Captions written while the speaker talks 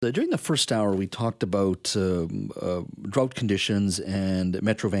During the first hour, we talked about drought conditions and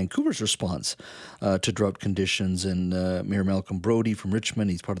Metro Vancouver's response to drought conditions. And Mayor Malcolm Brodie from Richmond,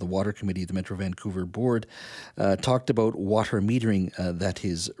 he's part of the Water Committee of the Metro Vancouver Board, talked about water metering that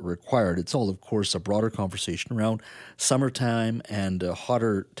is required. It's all, of course, a broader conversation around summertime and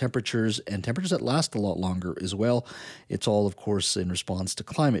hotter temperatures and temperatures that last a lot longer as well. It's all, of course, in response to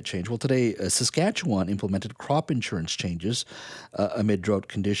climate change. Well, today, Saskatchewan implemented crop insurance changes amid drought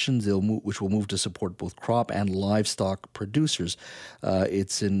conditions, which will move to support both crop and livestock producers.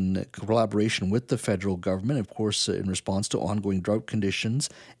 It's in collaboration with the federal government, of course, in response to ongoing drought conditions,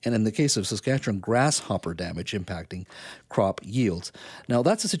 and in the case of Saskatchewan, grasshopper damage impacting crop yields. Now,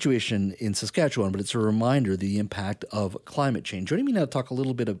 that's a situation in Saskatchewan, but it's a reminder of the impact of climate change. Joining me now to talk a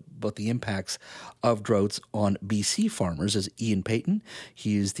little bit about the impacts of droughts on BC farmers is Ian Payton.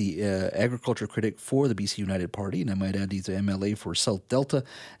 He is the agriculture critic for the BC United Party, and I might add he's the MLA for South Delta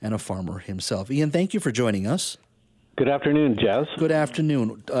and a farmer himself. Ian, thank you for joining us. Good afternoon, Jazz. Good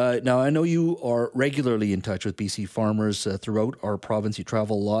afternoon. Now, I know you are regularly in touch with BC farmers throughout our province. You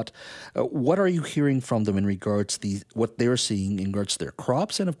travel a lot. What are you hearing from them in regards to what they're seeing in regards to their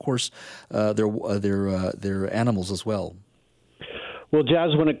crops and, of course, their animals as well? Well, Jazz,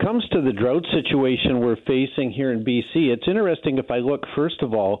 when it comes to the drought situation we're facing here in BC, it's interesting if I look, first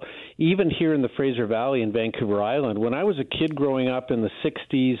of all, even here in the Fraser Valley in Vancouver Island. When I was a kid growing up in the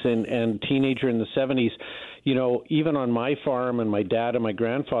 60s and teenager in the 70s, you know, even on my farm and my dad and my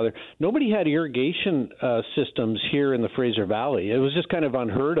grandfather, nobody had irrigation systems here in the Fraser Valley. It was just kind of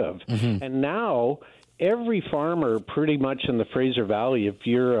unheard of. Mm-hmm. And now every farmer pretty much in the Fraser Valley, if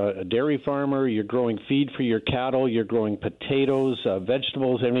you're a dairy farmer, you're growing feed for your cattle, you're growing potatoes,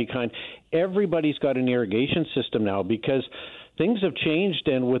 vegetables, any kind, everybody's got an irrigation system now because things have changed,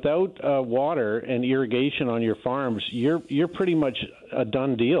 and without water and irrigation on your farms, you're pretty much a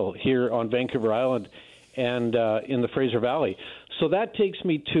done deal here on Vancouver Island and in the Fraser Valley. So that takes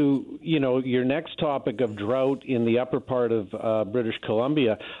me to, you know, your next topic of drought in the upper part of British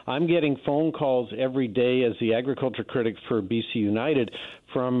Columbia. I'm getting phone calls every day as the agriculture critic for BC United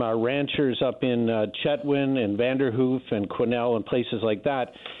from ranchers up in Chetwynd and Vanderhoof and Quesnel and places like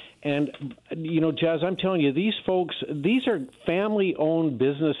that. And, you know, Jazz, I'm telling you, these folks, these are family-owned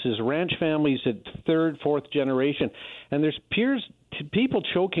businesses, ranch families at third, fourth generation. And there's people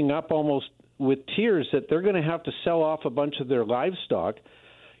choking up almost with tears that they're going to have to sell off a bunch of their livestock,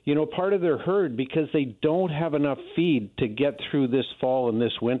 you know, part of their herd, because they don't have enough feed to get through this fall and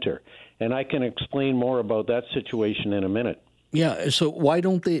this winter. And I can explain more about that situation in a minute. Yeah, so why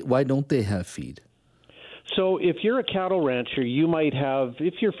don't they have feed? So if you're a cattle rancher, you might have,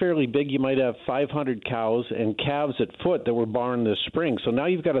 if you're fairly big, you might have 500 cows and calves at foot that were born this spring. So now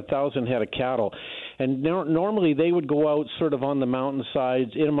you've got 1,000 head of cattle. And normally they would go out sort of on the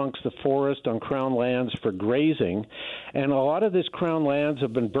mountainsides, in amongst the forest, on crown lands for grazing. And a lot of this crown lands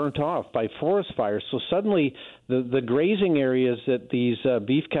have been burnt off by forest fires. So suddenly the grazing areas that these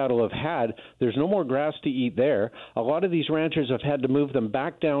beef cattle have had, there's no more grass to eat there. A lot of these ranchers have had to move them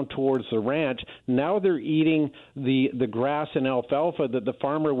back down towards the ranch. Now they're eating the grass and alfalfa that the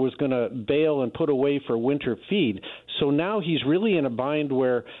farmer was going to bale and put away for winter feed. So now he's really in a bind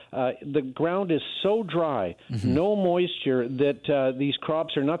where the ground is so dry, mm-hmm. no moisture, that these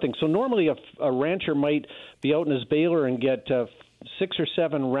crops are nothing. So normally a rancher might be out in his baler and get 6 or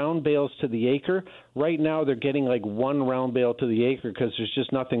 7 round bales to the acre. Right now they're getting like 1 round bale to the acre because there's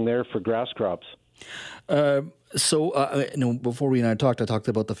just nothing there for grass crops. Before we and I talked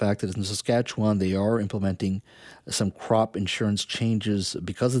about the fact that in Saskatchewan they are implementing some crop insurance changes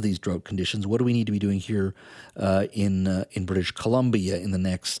because of these drought conditions. What do we need to be doing here in British Columbia in the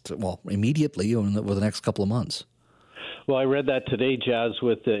next, immediately or over the next couple of months? Well, I read that today, Jazz,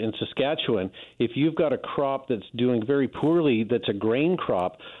 in Saskatchewan. If you've got a crop that's doing very poorly, that's a grain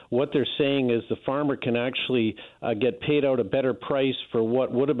crop, what they're saying is the farmer can actually get paid out a better price for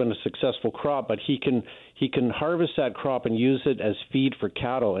what would have been a successful crop, but he can harvest that crop and use it as feed for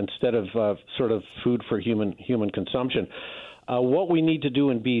cattle instead of sort of food for human consumption. What we need to do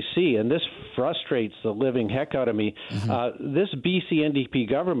in BC, and this frustrates the living heck out of me, mm-hmm. This BC NDP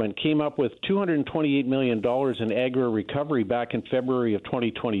government came up with $228 million in agri-recovery back in February of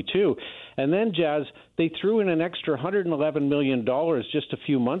 2022. And then, Jazz, they threw in an extra $111 million just a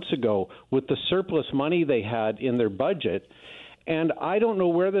few months ago with the surplus money they had in their budget. And I don't know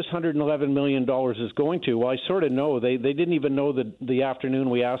where this $111 million is going to. Well, I sort of know. They didn't even know the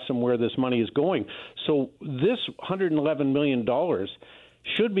afternoon we asked them where this money is going. So this $111 million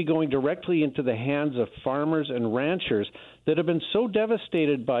should be going directly into the hands of farmers and ranchers that have been so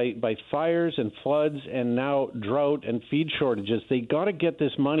devastated by fires and floods and now drought and feed shortages. They got to get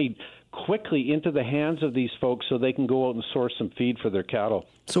this money quickly into the hands of these folks so they can go out and source some feed for their cattle.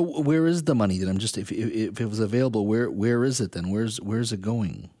 So where is the money then? If it was available, where is it then? Where's it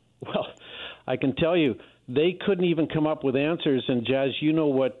going? Well, I can tell you, they couldn't even come up with answers. And Jazz, you know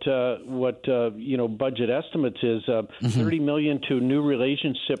what budget estimates is: $30 million to new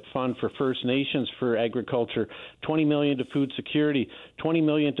relationship fund for First Nations for agriculture, $20 million to food security, $20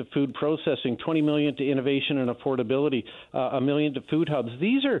 million to food processing, $20 million to innovation and affordability, $1 million to food hubs.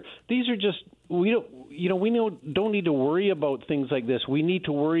 These are just we don't need to worry about things like this. We need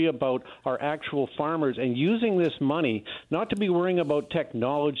to worry about our actual farmers and using this money not to be worrying about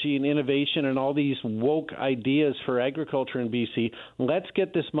technology and innovation and all these woke ideas for agriculture in BC. Let's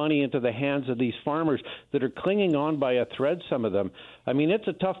get this money into the hands of these farmers that are clinging on by a thread, some of them. I mean, it's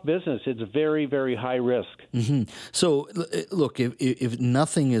a tough business. It's very, very high risk. Mm-hmm. So, look, if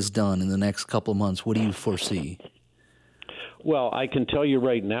nothing is done in the next couple of months, what do you foresee? Well, I can tell you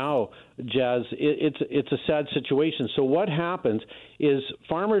right now, Jazz, it's a sad situation. So what happens is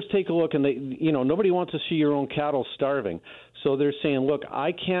farmers take a look and nobody wants to see your own cattle starving. So they're saying, look,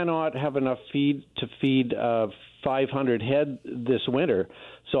 I cannot have enough feed to feed 500 head this winter.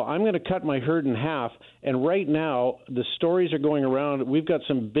 So I'm going to cut my herd in half. And right now, the stories are going around. We've got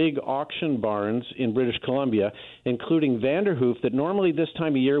some big auction barns in British Columbia, including Vanderhoof, that normally this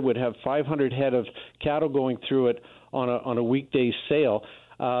time of year would have 500 head of cattle going through it on a weekday sale.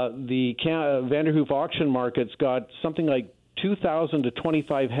 The Vanderhoof auction market's got something like 2,000 to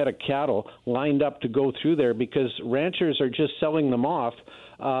 25 head of cattle lined up to go through there because ranchers are just selling them off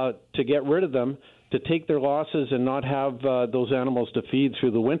to get rid of them, to take their losses and not have those animals to feed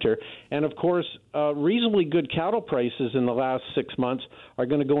through the winter. And, of course, reasonably good cattle prices in the last 6 months are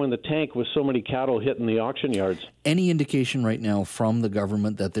going to go in the tank with so many cattle hitting the auction yards. Any indication right now from the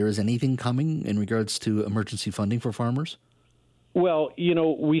government that there is anything coming in regards to emergency funding for farmers? Well,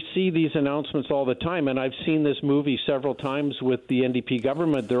 we see these announcements all the time, and I've seen this movie several times with the NDP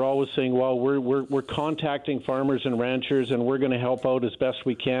government. They're always saying, well, we're contacting farmers and ranchers, and we're going to help out as best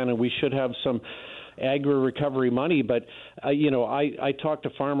we can, and we should have some agri-recovery money. But, I talk to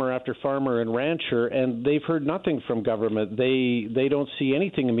farmer after farmer and rancher, and they've heard nothing from government. They don't see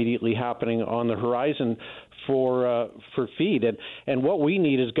anything immediately happening on the horizon for feed. And what we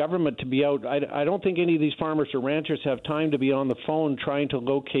need is government to be out. I don't think any of these farmers or ranchers have time to be on the phone trying to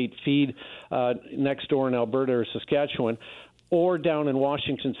locate feed next door in Alberta or Saskatchewan, or down in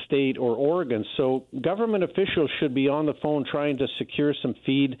Washington State or Oregon. So government officials should be on the phone trying to secure some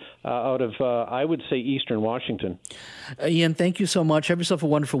feed out of, I would say, eastern Washington. Ian, thank you so much. Have yourself a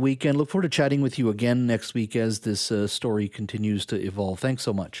wonderful weekend. Look forward to chatting with you again next week as this story continues to evolve. Thanks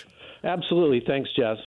so much. Absolutely. Thanks, Jazz.